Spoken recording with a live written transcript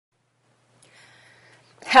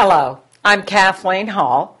Hello, I'm Kathleen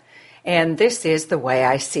Hall, and this is The Way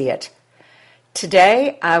I See It.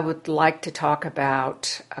 Today, I would like to talk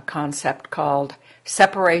about a concept called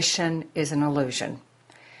separation is an illusion.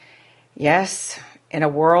 Yes, in a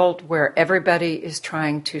world where everybody is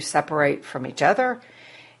trying to separate from each other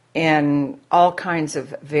in all kinds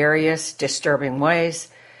of various disturbing ways,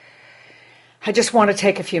 I just want to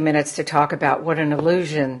take a few minutes to talk about what an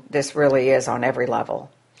illusion this really is on every level.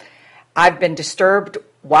 I've been disturbed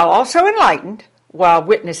while also enlightened while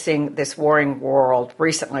witnessing this warring world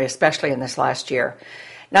recently, especially in this last year.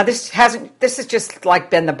 Now, this has just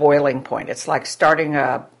like been the boiling point. It's like starting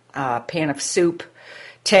a pan of soup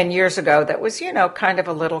 10 years ago that was, kind of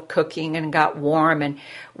a little cooking and got warm. And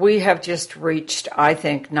we have just reached, I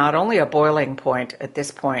think, not only a boiling point at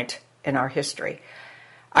this point in our history.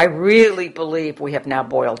 I really believe we have now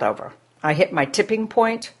boiled over. I hit my tipping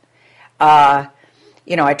point.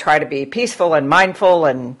 I try to be peaceful and mindful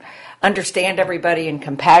and understand everybody and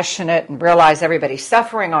compassionate and realize everybody's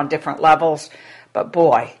suffering on different levels. But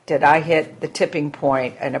boy, did I hit the tipping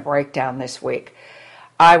point and a breakdown this week.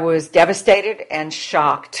 I was devastated and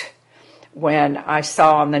shocked when I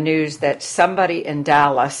saw on the news that somebody in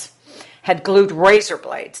Dallas had glued razor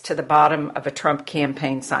blades to the bottom of a Trump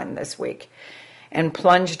campaign sign this week and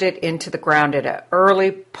plunged it into the ground at an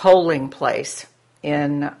early polling place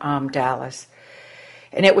in Dallas.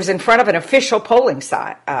 And it was in front of an official polling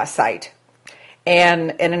site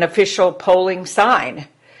and an official polling sign.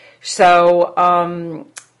 So,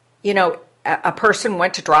 a person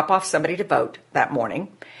went to drop off somebody to vote that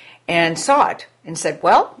morning and saw it and said,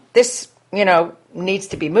 well, this, needs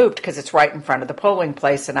to be moved because it's right in front of the polling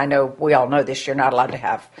place. And I know we all know this, you're not allowed to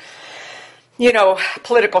have,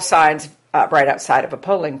 political signs right outside of a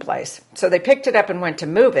polling place. So they picked it up and went to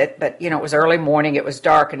move it. But, it was early morning, it was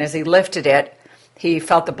dark. And as he lifted it, he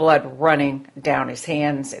felt the blood running down his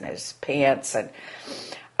hands and his pants.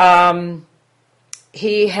 And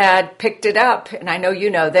he had picked it up, and I know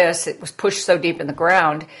you know this, it was pushed so deep in the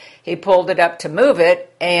ground, he pulled it up to move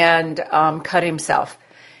it and cut himself.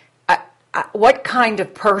 What kind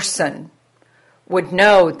of person would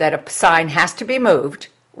know that a sign has to be moved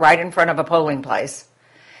right in front of a polling place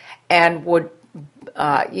and would,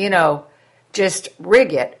 just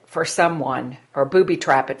rig it for someone or booby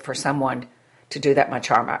trap it for someone to do that much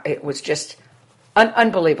harm? It was just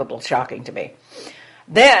unbelievable, shocking to me.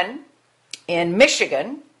 Then, in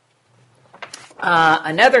Michigan,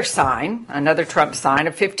 another Trump sign,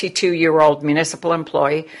 a 52-year-old municipal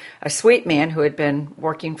employee, a sweet man who had been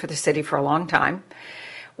working for the city for a long time,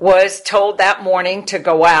 was told that morning to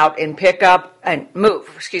go out and pick up and move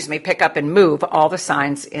all the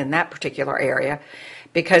signs in that particular area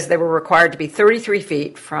because they were required to be 33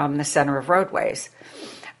 feet from the center of roadways.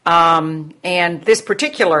 And this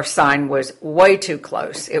particular sign was way too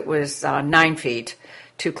close. It was 9 feet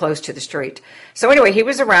too close to the street. So anyway, he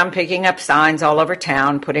was around picking up signs all over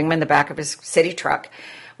town, putting them in the back of his city truck.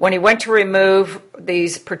 When he went to remove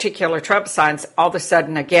these particular Trump signs, all of a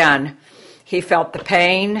sudden, again, he felt the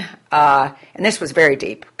pain. And this was very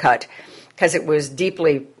deep cut because it was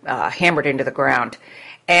deeply hammered into the ground.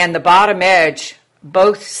 And the bottom edge,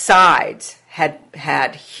 both sides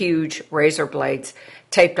had huge razor blades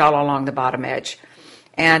taped all along the bottom edge.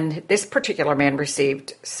 And this particular man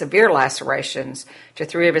received severe lacerations to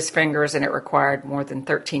 3 of his fingers, and it required more than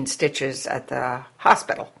 13 stitches at the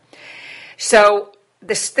hospital. So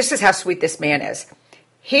this is how sweet this man is.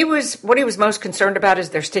 What he was most concerned about as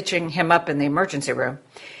they're stitching him up in the emergency room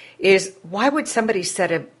is why would somebody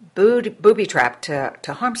set a booby trap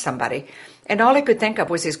to harm somebody? And all he could think of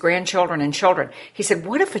was his grandchildren and children. He said,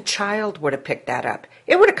 what if a child would have picked that up?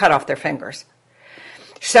 It would have cut off their fingers.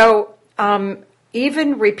 So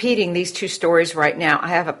even repeating these two stories right now, I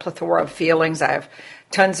have a plethora of feelings. I have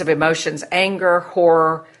tons of emotions, anger,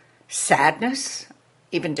 horror, sadness,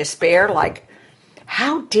 even despair. Like,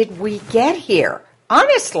 how did we get here?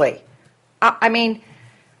 Honestly. I mean,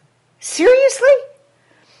 seriously?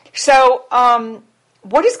 So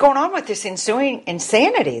what is going on with this ensuing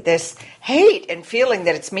insanity, this hate and feeling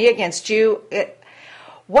that it's me against you?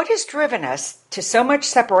 What has driven us to so much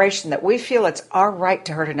separation that we feel it's our right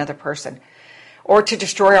to hurt another person or to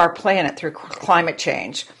destroy our planet through climate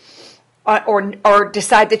change or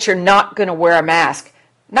decide that you're not going to wear a mask,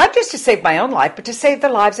 not just to save my own life, but to save the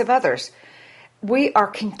lives of others? We are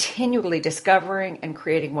continually discovering and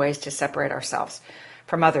creating ways to separate ourselves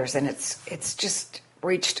from others, and it's just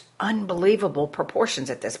reached unbelievable proportions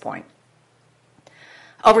at this point.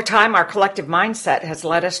 Over time, our collective mindset has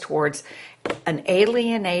led us towards an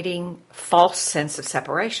alienating, false sense of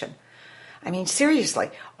separation. I mean, seriously,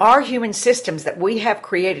 our human systems that we have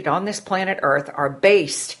created on this planet Earth are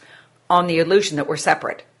based on the illusion that we're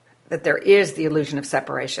separate, that there is the illusion of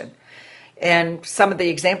separation. And some of the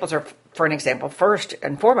examples are, for an example, first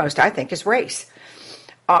and foremost, I think, is race.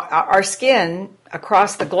 Our skin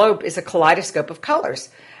across the globe is a kaleidoscope of colors.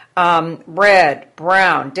 Red,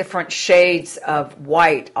 brown, different shades of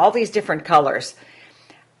white, all these different colors.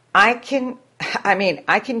 I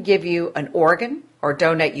can give you an organ or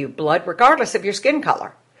donate you blood, regardless of your skin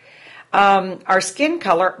color. Our skin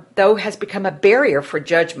color, though, has become a barrier for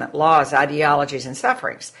judgment, laws, ideologies, and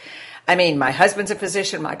sufferings. I mean, my husband's a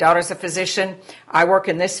physician, my daughter's a physician, I work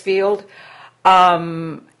in this field,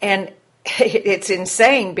 and it's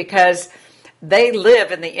insane because they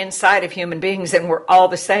live in the inside of human beings and we're all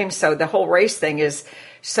the same, so the whole race thing is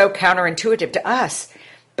so counterintuitive to us.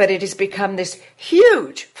 But it has become this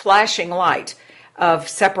huge flashing light of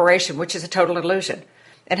separation, which is a total illusion.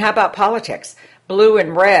 And how about politics? Blue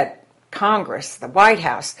and red, Congress, the White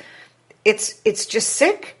House. It's just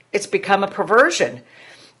sick. It's become a perversion.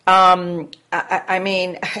 I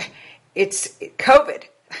mean, it's COVID.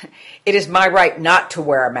 It is my right not to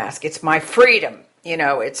wear a mask. It's my freedom. You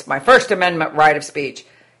know, it's my First Amendment right of speech.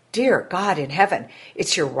 Dear God in heaven,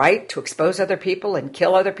 it's your right to expose other people and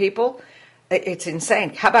kill other people. It's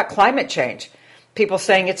insane. How about climate change? People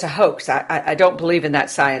saying it's a hoax. I don't believe in that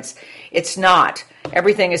science. It's not.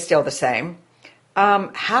 Everything is still the same.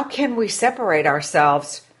 How can we separate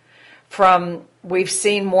ourselves from, we've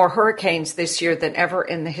seen more hurricanes this year than ever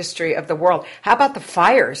in the history of the world. How about the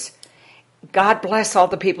fires? God bless all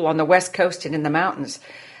the people on the West Coast and in the mountains,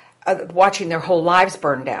 watching their whole lives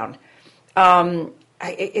burn down.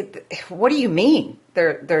 What do you mean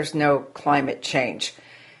there's no climate change?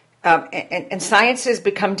 And science has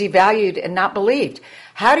become devalued and not believed.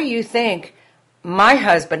 How do you think my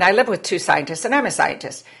husband, I live with two scientists and I'm a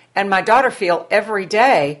scientist, and my daughter feel every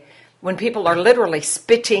day when people are literally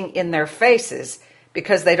spitting in their faces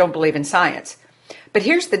because they don't believe in science? But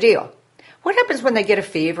here's the deal. What happens when they get a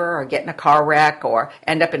fever or get in a car wreck or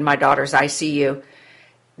end up in my daughter's ICU?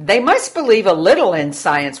 They must believe a little in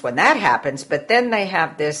science when that happens, but then they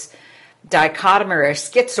have this dichotomy or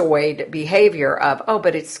schizoid behavior of, oh,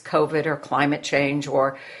 but it's COVID or climate change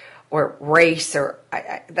or race, or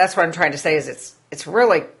that's what I'm trying to say is it's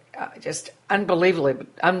really just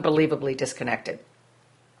unbelievably disconnected.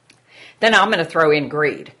 Then I'm going to throw in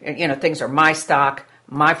greed. You know, things are my stock,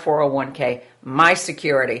 my 401k, my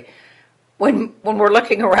security. When we're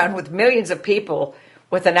looking around with millions of people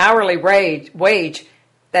with an hourly wage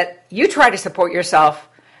that you try to support yourself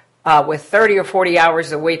with 30 or 40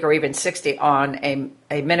 hours a week or even 60 on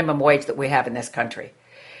a minimum wage that we have in this country.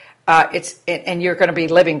 And you're going to be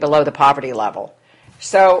living below the poverty level.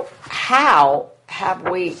 So how can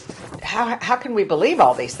we believe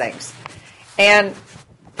all these things? And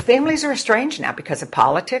families are estranged now because of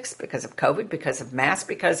politics, because of COVID, because of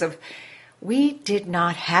masks, we did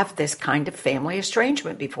not have this kind of family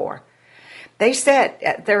estrangement before. They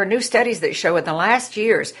said there are new studies that show in the last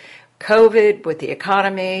years, COVID, with the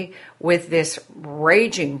economy, with this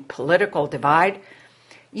raging political divide,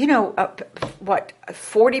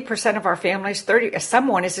 40% of our families,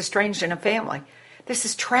 someone is estranged in a family. This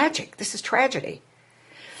is tragic. This is tragedy.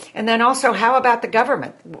 And then also, how about the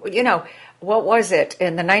government? What was it?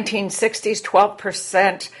 In the 1960s,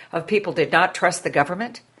 12% of people did not trust the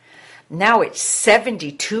government. Now it's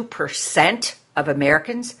 72% of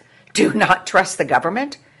Americans do not trust the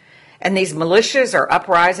government. And these militias are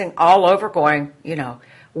uprising all over going,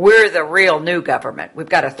 we're the real new government. We've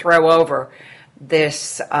got to throw over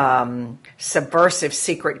this subversive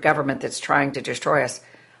secret government that's trying to destroy us.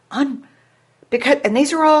 And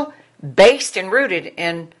these are all based and rooted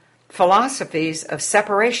in philosophies of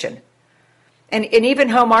separation and even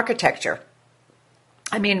home architecture.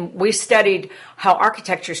 I mean, we studied how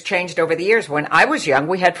architecture's changed over the years. When I was young,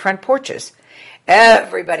 we had front porches.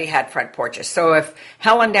 Everybody had front porches. So if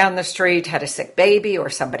Helen down the street had a sick baby, or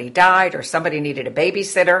somebody died, or somebody needed a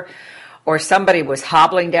babysitter, or somebody was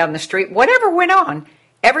hobbling down the street, whatever went on,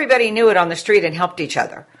 everybody knew it on the street and helped each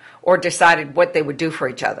other or decided what they would do for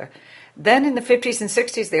each other. Then in the 50s and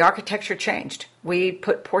 60s, the architecture changed. We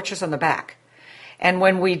put porches on the back. And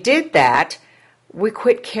when we did that, we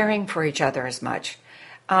quit caring for each other as much.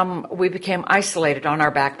 We became isolated on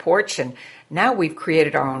our back porch, and now we've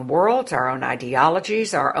created our own worlds, our own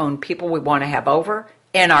ideologies, our own people we want to have over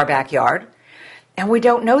in our backyard. And we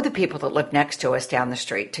don't know the people that live next to us down the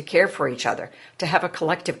street to care for each other, to have a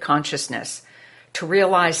collective consciousness, to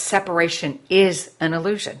realize separation is an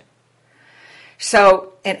illusion.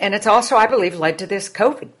 So, and it's also, I believe, led to this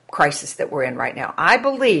COVID crisis that we're in right now. I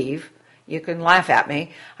believe, You can laugh at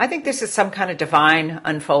me. I think this is some kind of divine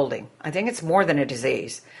unfolding. I think it's more than a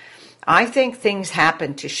disease. I think things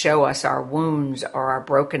happen to show us our wounds or our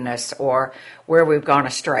brokenness or where we've gone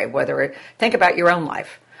astray. Think about your own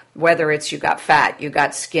life. Whether it's you got fat, you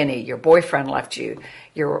got skinny, your boyfriend left you,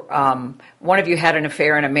 one of you had an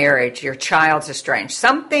affair in a marriage, your child's estranged.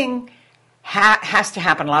 Something has to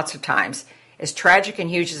happen lots of times, as tragic and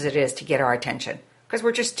huge as it is, to get our attention. Because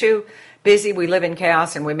we're just too busy. We live in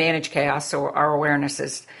chaos and we manage chaos, so our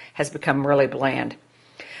awareness has become really bland.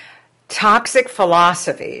 Toxic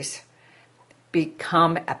philosophies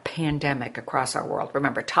become a pandemic across our world.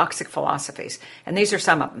 Remember, toxic philosophies. And these are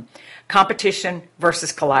some of them. Competition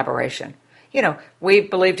versus collaboration. We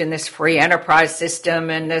believed in this free enterprise system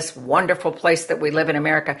and this wonderful place that we live in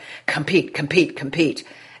America. Compete.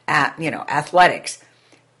 Athletics.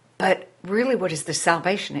 But really what is the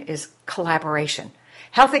salvation is collaboration.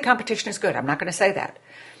 Healthy competition is good. I'm not going to say that.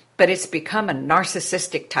 But it's become a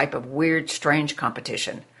narcissistic type of weird, strange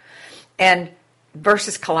competition. And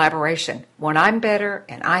versus collaboration. When I'm better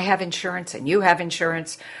and I have insurance and you have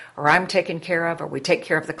insurance, or I'm taken care of, or we take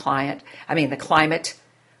care of the climate,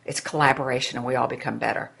 it's collaboration and we all become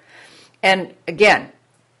better. And again,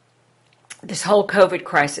 this whole COVID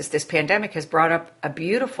crisis, this pandemic has brought up a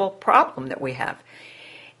beautiful problem that we have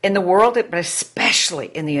in the world, but especially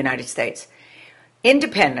in the United States.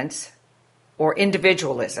 Independence or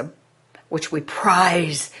individualism, which we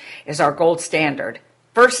prize as our gold standard,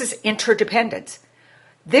 versus interdependence.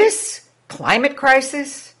 This climate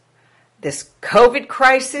crisis, this COVID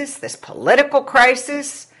crisis, this political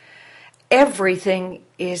crisis, everything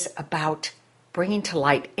is about bringing to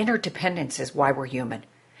light interdependence is why we're human.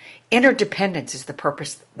 Interdependence is the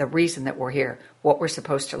purpose, the reason that we're here, what we're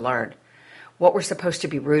supposed to learn, what we're supposed to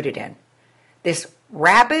be rooted in. This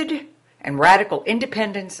rabid and radical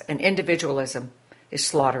independence and individualism is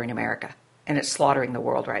slaughtering America, and it's slaughtering the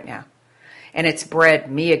world right now. And it's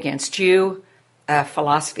bred me against you, a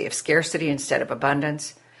philosophy of scarcity instead of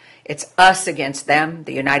abundance. It's us against them,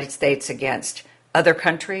 the United States against other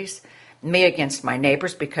countries, me against my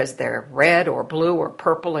neighbors because they're red or blue or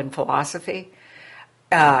purple in philosophy.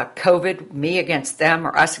 COVID, me against them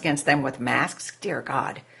or us against them with masks, dear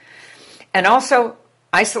God. And also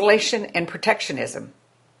isolation and protectionism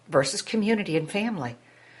versus community and family.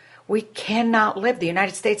 We cannot live. The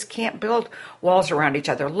United States can't build walls around each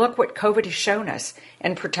other. Look what COVID has shown us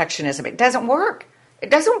in protectionism. It doesn't work. It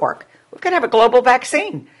doesn't work. We've got to have a global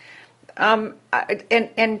vaccine. And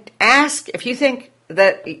ask, if you think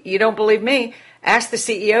that you don't believe me, ask the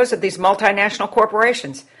CEOs of these multinational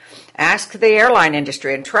corporations. Ask the airline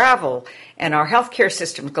industry and travel and our healthcare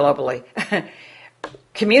systems globally.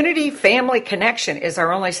 Community, family connection is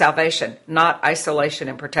our only salvation, not isolation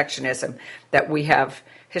and protectionism that we have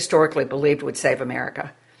historically believed would save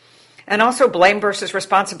America. And also blame versus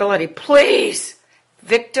responsibility. Please,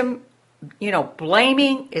 blaming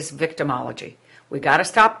is victimology. We got to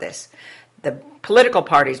stop this. The political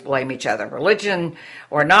parties blame each other. Religion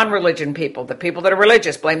or non-religion people, the people that are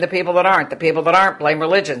religious blame the people that aren't. The people that aren't blame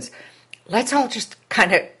religions. Let's all just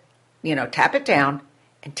kind of, tap it down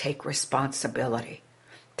and take responsibility.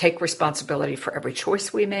 Take responsibility for every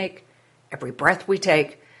choice we make, every breath we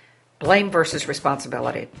take. Blame versus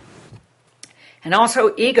responsibility. And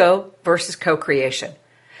also ego versus co-creation.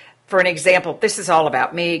 For an example, this is all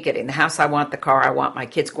about me getting the house I want, the car I want, my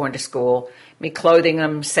kids going to school, me clothing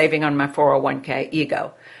them, saving on my 401k,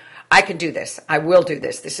 ego. I can do this. I will do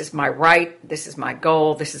this. This is my right. This is my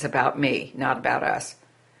goal. This is about me, not about us.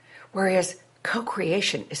 Whereas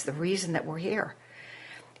co-creation is the reason that we're here.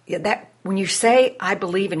 That when you say, I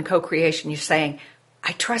believe in co-creation, you're saying,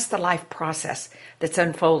 I trust the life process that's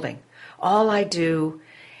unfolding. All I do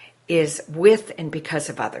is with and because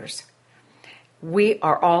of others. We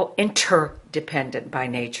are all interdependent by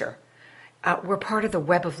nature. We're part of the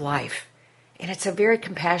web of life. And it's a very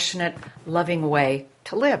compassionate, loving way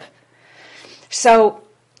to live. So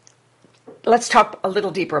let's talk a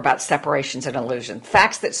little deeper about separations and illusion.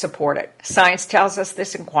 Facts that support it. Science tells us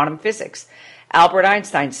this in quantum physics. Albert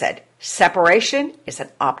Einstein said, separation is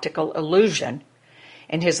an optical illusion.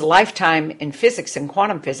 And his lifetime in physics and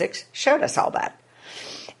quantum physics showed us all that.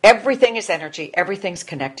 Everything is energy. Everything's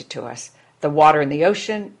connected to us. The water in the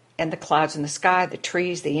ocean and the clouds in the sky, the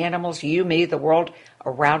trees, the animals, you, me, the world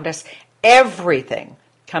around us. Everything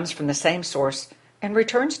comes from the same source and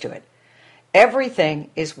returns to it. Everything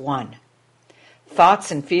is one.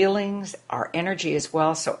 Thoughts and feelings are energy as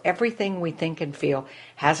well, so everything we think and feel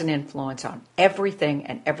has an influence on everything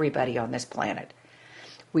and everybody on this planet.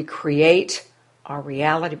 We create our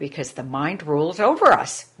reality because the mind rules over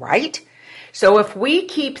us, right? So if we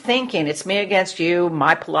keep thinking it's me against you,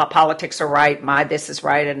 my politics are right, my this is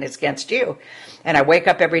right, and it's against you, and I wake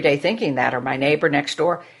up every day thinking that, or my neighbor next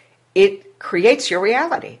door, it creates your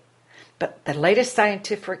reality. But the latest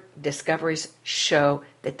scientific discoveries show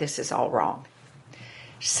that this is all wrong.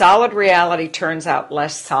 Solid reality turns out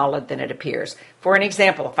less solid than it appears. For an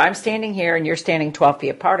example, if I'm standing here and you're standing 12 feet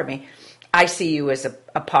apart of me, I see you as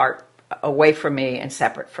apart, away from me and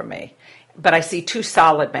separate from me. But I see two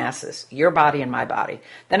solid masses, your body and my body.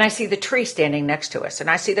 Then I see the tree standing next to us, and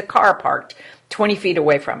I see the car parked 20 feet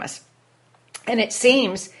away from us. And it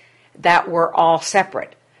seems that we're all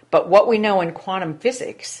separate. But what we know in quantum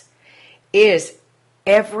physics is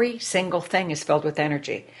every single thing is filled with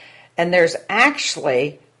energy. And there's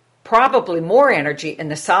actually probably more energy in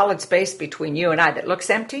the solid space between you and I that looks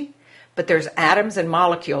empty, but there's atoms and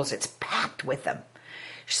molecules, it's packed with them.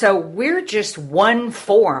 So we're just one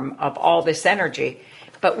form of all this energy,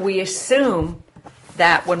 but we assume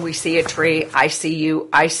that when we see a tree, I see you,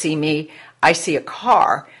 I see me, I see a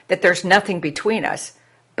car, that there's nothing between us.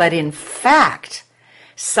 But in fact,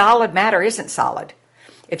 solid matter isn't solid.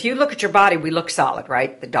 If you look at your body, we look solid,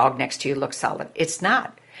 right? The dog next to you looks solid. It's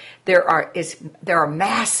not. There are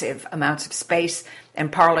massive amounts of space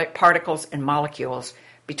and particles and molecules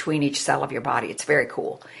between each cell of your body. It's very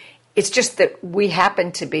cool. It's just that we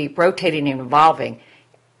happen to be rotating and evolving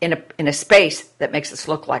in a space that makes us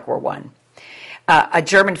look like we're one. A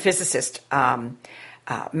German physicist,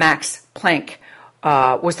 Max Planck,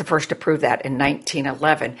 was the first to prove that in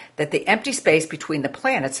 1911, that the empty space between the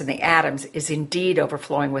planets and the atoms is indeed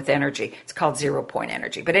overflowing with energy. It's called zero-point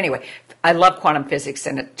energy. But anyway, I love quantum physics,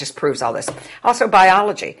 and it just proves all this. Also,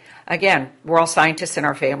 biology. Again, we're all scientists in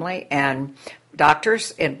our family and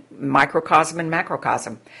doctors in microcosm and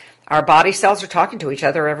macrocosm. Our body cells are talking to each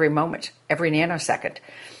other every moment, every nanosecond.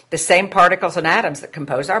 The same particles and atoms that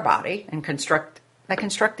compose our body and construct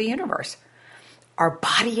the universe. Our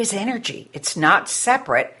body is energy. It's not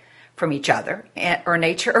separate from each other or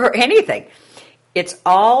nature or anything. It's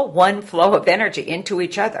all one flow of energy into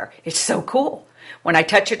each other. It's so cool. When I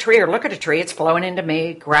touch a tree or look at a tree, it's flowing into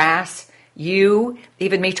me, grass, you,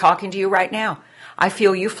 even me talking to you right now. I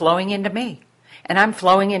feel you flowing into me, and I'm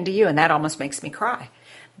flowing into you, and that almost makes me cry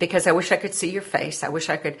because I wish I could see your face. I wish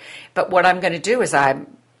I could. But what I'm going to do is I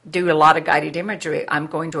do a lot of guided imagery. I'm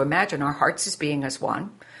going to imagine our hearts as being as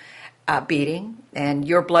one. Beating and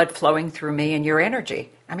your blood flowing through me and your energy.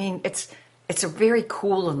 I mean, it's a very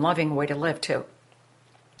cool and loving way to live too.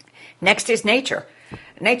 Next is nature.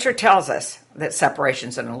 Nature tells us that separation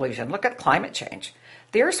is an illusion. Look at climate change.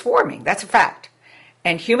 The Earth's warming, that's a fact.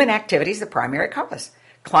 And human activity is the primary cause.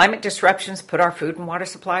 Climate disruptions put our food and water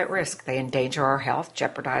supply at risk. They endanger our health,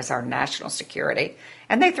 jeopardize our national security,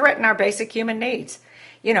 and they threaten our basic human needs.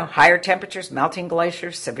 You know, higher temperatures, melting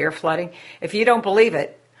glaciers, severe flooding. If you don't believe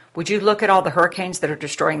it, would you look at all the hurricanes that are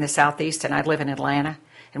destroying the Southeast? And I live in Atlanta,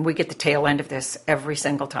 and we get the tail end of this every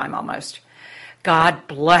single time almost. God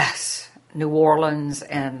bless New Orleans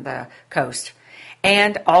and the coast.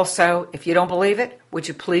 And also, if you don't believe it, would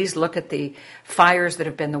you please look at the fires that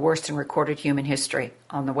have been the worst in recorded human history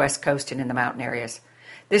on the West Coast and in the mountain areas?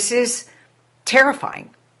 This is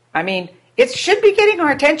terrifying. I mean, it should be getting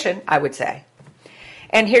our attention, I would say.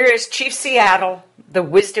 And here is Chief Seattle, the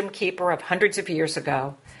wisdom keeper of hundreds of years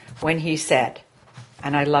ago, when he said,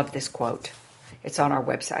 and I love this quote, it's on our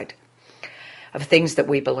website, of things that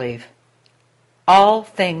we believe. All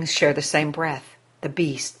things share the same breath, the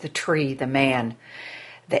beast, the tree, the man.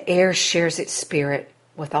 The air shares its spirit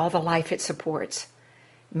with all the life it supports.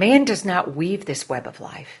 Man does not weave this web of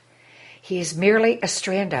life. He is merely a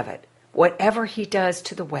strand of it. Whatever he does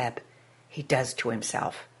to the web, he does to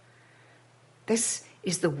himself. This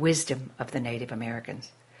is the wisdom of the Native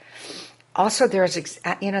Americans. Also, there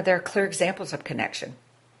are clear examples of connection.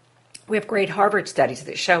 We have great Harvard studies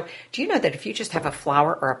that show, do you know that if you just have a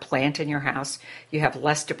flower or a plant in your house, you have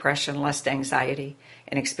less depression, less anxiety,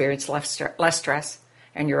 and experience less stress,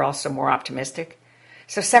 and you're also more optimistic?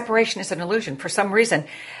 So separation is an illusion. For some reason,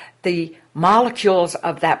 the molecules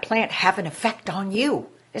of that plant have an effect on you.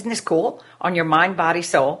 Isn't this cool? On your mind, body,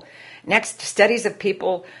 soul. Next, studies of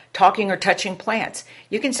people talking or touching plants.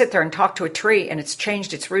 You can sit there and talk to a tree, and it's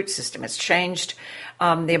changed its root system. It's changed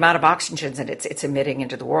the amount of oxygen that it's emitting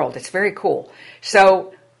into the world. It's very cool.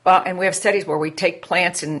 So, and we have studies where we take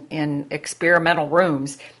plants in experimental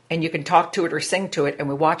rooms, and you can talk to it or sing to it, and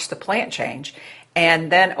we watch the plant change.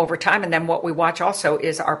 And then over time, and then what we watch also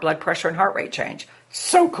is our blood pressure and heart rate change.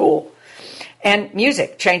 So cool. And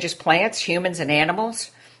music changes plants, humans, and animals.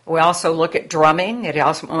 We also look at drumming. It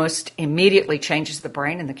almost immediately changes the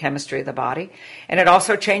brain and the chemistry of the body. And it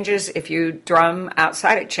also changes, if you drum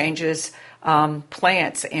outside, it changes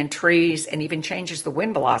plants and trees and even changes the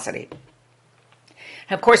wind velocity.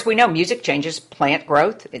 And of course, we know music changes plant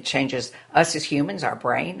growth. It changes us as humans, our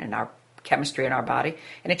brain and our chemistry in our body,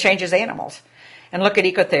 and it changes animals. And look at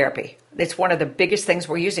ecotherapy. It's one of the biggest things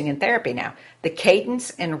we're using in therapy now. The cadence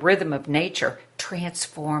and rhythm of nature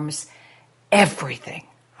transforms everything,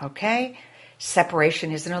 okay?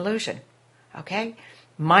 Separation is an illusion, okay?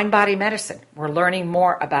 Mind-body medicine. We're learning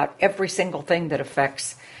more about every single thing that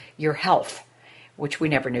affects your health, which we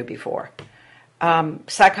never knew before.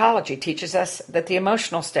 Psychology teaches us that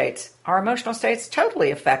our emotional states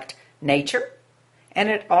totally affect nature, and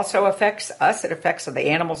it also affects us. It affects the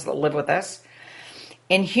animals that live with us.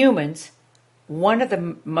 In humans, one of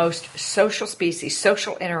the most social species,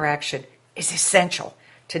 social interaction is essential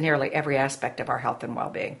to nearly every aspect of our health and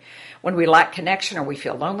well-being. When we lack connection or we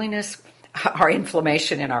feel loneliness, our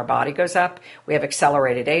inflammation in our body goes up. We have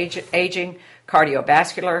accelerated aging,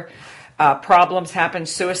 cardiovascular problems happen,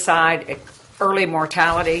 suicide, early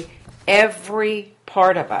mortality. Every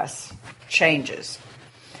part of us changes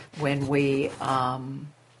when we're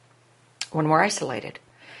isolated.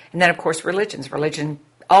 And then, of course,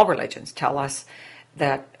 all religions tell us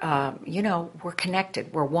that, we're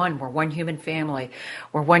connected. We're one human family.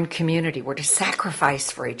 We're one community. We're to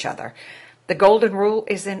sacrifice for each other. The golden rule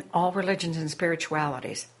is in all religions and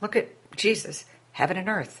spiritualities. Look at Jesus, heaven and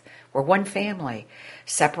earth. We're one family.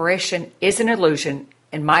 Separation is an illusion,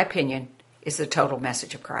 in my opinion, is the total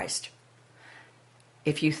message of Christ.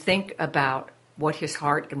 If you think about what his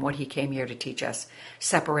heart and what he came here to teach us,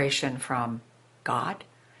 separation from God,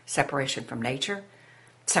 separation from nature,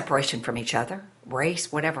 separation from each other,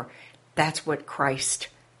 race, whatever. That's what Christ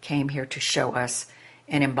came here to show us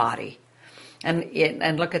and embody.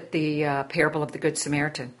 And look at the parable of the Good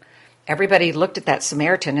Samaritan. Everybody looked at that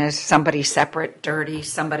Samaritan as somebody separate, dirty,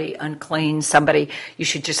 somebody unclean, somebody you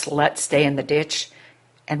should just let stay in the ditch.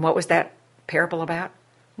 And what was that parable about?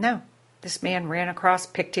 No. This man ran across,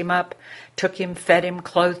 picked him up, took him, fed him,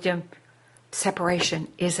 clothed him. Separation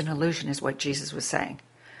is an illusion, is what Jesus was saying.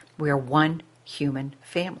 We are one human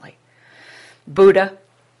family. Buddha,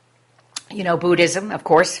 Buddhism, of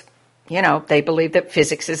course, they believe that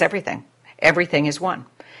physics is everything. Everything is one.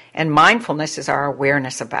 And mindfulness is our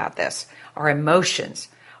awareness about this. Our emotions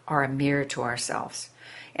are a mirror to ourselves.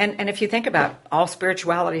 And if you think about all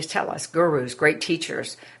spiritualities tell us, gurus, great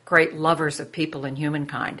teachers, great lovers of people and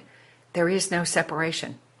humankind, there is no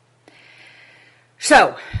separation.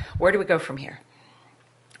 So, where do we go from here?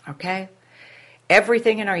 Okay?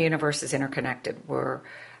 Everything in our universe is interconnected. We're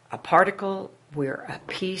a particle. We're a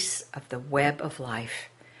piece of the web of life.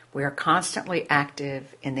 We are constantly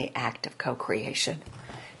active in the act of co-creation.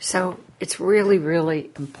 So it's really,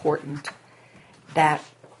 really important that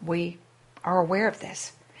we are aware of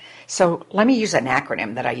this. So let me use an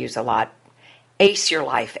acronym that I use a lot. ACE your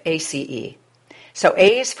life, ACE. So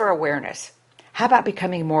A is for awareness. How about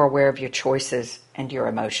becoming more aware of your choices and your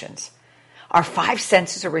emotions? Our 5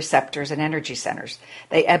 senses are receptors and energy centers.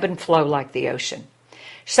 They ebb and flow like the ocean.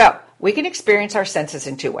 So we can experience our senses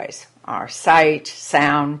in 2 ways. Our sight,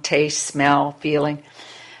 sound, taste, smell, feeling.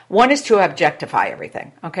 One is to objectify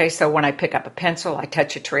everything. Okay, so when I pick up a pencil, I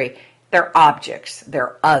touch a tree, they're objects.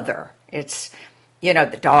 They're other. It's,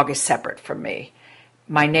 the dog is separate from me.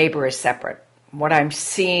 My neighbor is separate. What I'm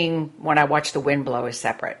seeing when I watch the wind blow is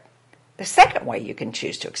separate. The second way you can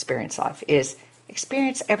choose to experience life is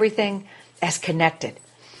experience everything as connected,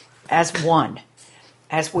 as one.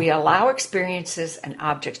 As we allow experiences and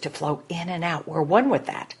objects to flow in and out, we're one with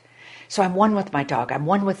that. So I'm one with my dog. I'm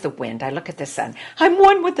one with the wind. I look at the sun. I'm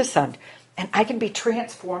one with the sun. And I can be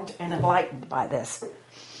transformed and enlightened by this.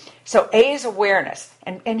 So A is awareness.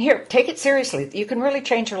 And here, take it seriously. You can really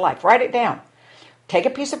change your life. Write it down. Take a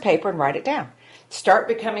piece of paper and write it down. Start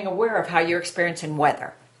becoming aware of how you're experiencing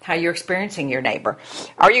weather, how you're experiencing your neighbor.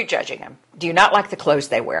 Are you judging them? Do you not like the clothes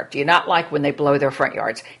they wear? Do you not like when they blow their front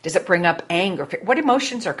yards? Does it bring up anger? What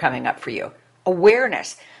emotions are coming up for you?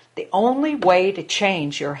 Awareness. The only way to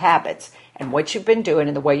change your habits and what you've been doing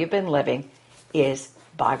and the way you've been living is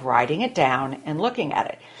by writing it down and looking at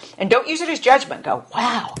it. And don't use it as judgment. Go,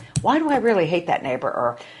 wow, why do I really hate that neighbor?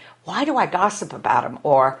 Or why do I gossip about him?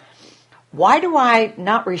 Or why do I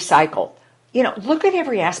not recycle? Look at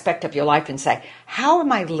every aspect of your life and say, how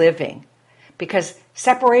am I living? Because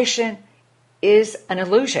separation is an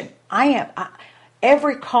illusion.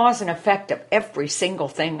 Every cause and effect of every single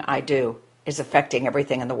thing I do is affecting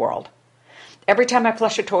everything in the world. Every time I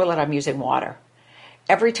flush a toilet, I'm using water.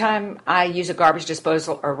 Every time I use a garbage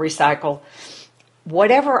disposal or recycle,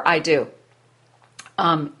 whatever I do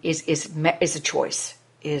is a choice,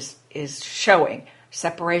 is showing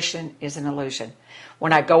separation is an illusion.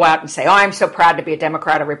 When I go out and say, oh, I'm so proud to be a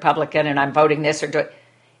Democrat or Republican and I'm voting this or do it,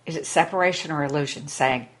 is it separation or illusion?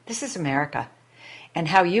 Saying, this is America. And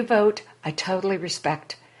how you vote, I totally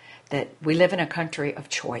respect that we live in a country of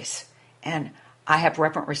choice. And I have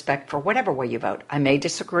reverent respect for whatever way you vote. I may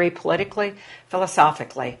disagree politically,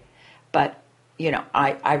 philosophically, but,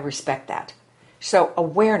 I respect that. So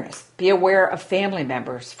awareness, be aware of family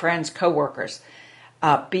members, friends, coworkers.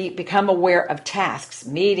 Become aware of tasks,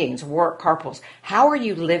 meetings, work, carpools. How are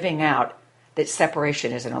you living out that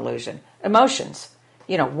separation is an illusion? Emotions,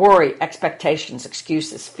 worry, expectations,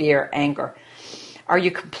 excuses, fear, anger. Are you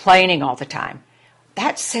complaining all the time?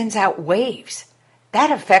 That sends out waves. That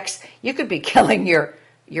affects, you could be killing your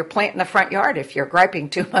plant in the front yard if you're griping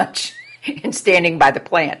too much and standing by the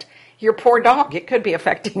plant. Your poor dog, it could be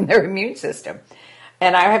affecting their immune system.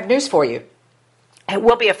 And I have news for you. It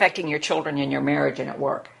will be affecting your children in your marriage and at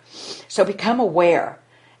work. So become aware.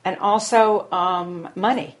 And also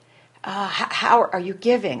money. How are you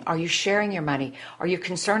giving? Are you sharing your money? Are you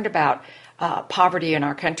concerned about poverty in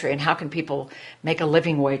our country and how can people make a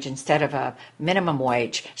living wage instead of a minimum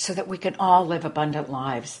wage so that we can all live abundant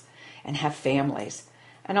lives and have families?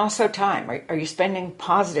 And also time. Are you spending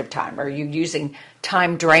positive time? Are you using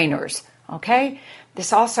time drainers? Okay?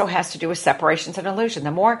 This also has to do with separations and illusion.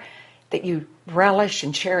 The more that you relish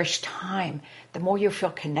and cherish time, the more you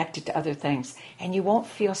feel connected to other things and you won't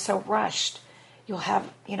feel so rushed. You'll have,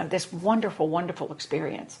 this wonderful, wonderful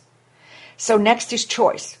experience. So next is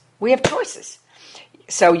choice. We have choices.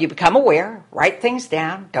 So you become aware, write things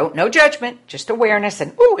down, no judgment, just awareness,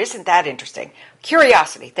 and ooh, isn't that interesting?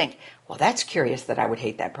 Curiosity, think, well, that's curious that I would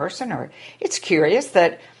hate that person, or it's curious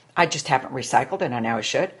that I just haven't recycled and I know I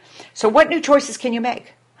should. So what new choices can you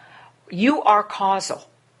make? You are causal.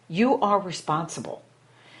 You are responsible.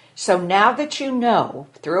 So now that you know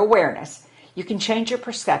through awareness, you can change your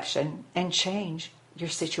perception and change your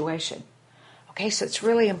situation. Okay, so it's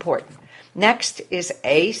really important. Next is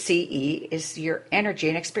ACE, is your energy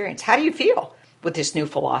and experience. How do you feel with this new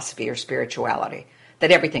philosophy or spirituality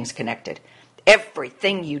that everything's connected?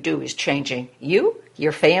 Everything you do is changing you,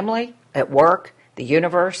 your family, at work, the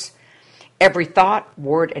universe. Every thought,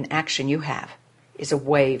 word, and action you have is a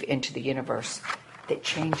wave into the universe that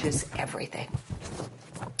changes everything.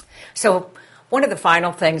 So one of the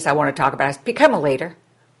final things I want to talk about is become a leader.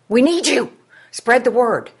 We need you. Spread the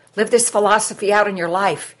word. Live this philosophy out in your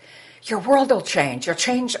life. Your world will change. You'll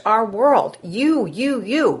change our world. You.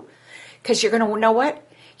 Because you're going to know what?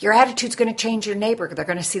 Your attitude's going to change your neighbor. They're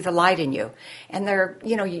going to see the light in you. And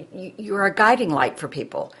you're a guiding light for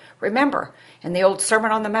people. Remember, in the old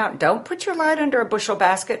Sermon on the Mount, don't put your light under a bushel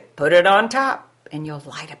basket. Put it on top, and you'll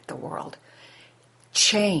light up the world.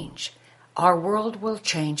 Change. Our world will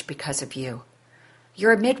change because of you.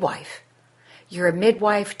 You're a midwife. You're a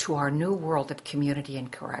midwife to our new world of community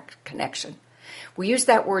and connection. We use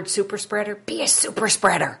that word super spreader. Be a super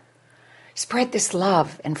spreader. Spread this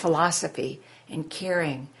love and philosophy and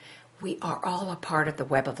caring. We are all a part of the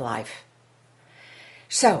web of life.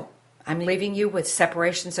 So, I'm leaving you with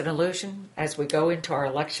separations and illusion as we go into our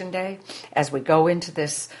election day, as we go into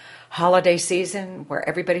this holiday season where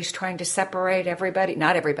everybody's trying to separate everybody.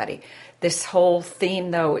 Not everybody. This whole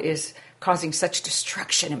theme, though, is causing such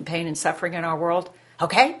destruction and pain and suffering in our world.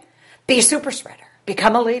 Okay? Be a super spreader.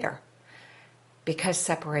 Become a leader. Because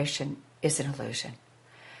separation is an illusion.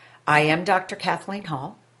 I am Dr. Kathleen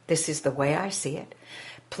Hall. This is the way I see it.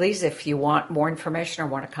 Please, if you want more information or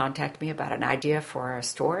want to contact me about an idea for a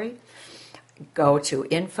story, go to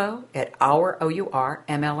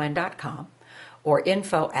info@ourmln.com or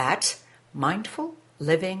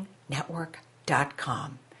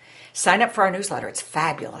info@mindfullivingnetwork.com. Sign up for our newsletter. It's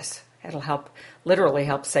fabulous. It'll literally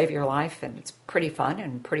help save your life, and it's pretty fun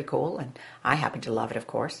and pretty cool, and I happen to love it, of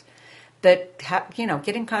course. Get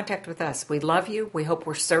in contact with us. We love you. We hope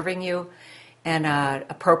we're serving you in an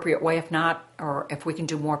appropriate way. If not, or if we can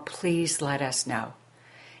do more, please let us know.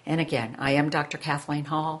 And again, I am Dr. Kathleen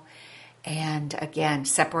Hall. And again,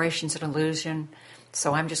 separation's an illusion.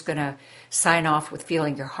 So I'm just going to sign off with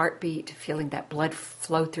feeling your heartbeat, feeling that blood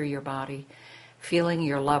flow through your body, feeling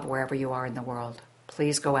your love wherever you are in the world.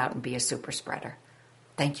 Please go out and be a super spreader.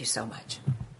 Thank you so much.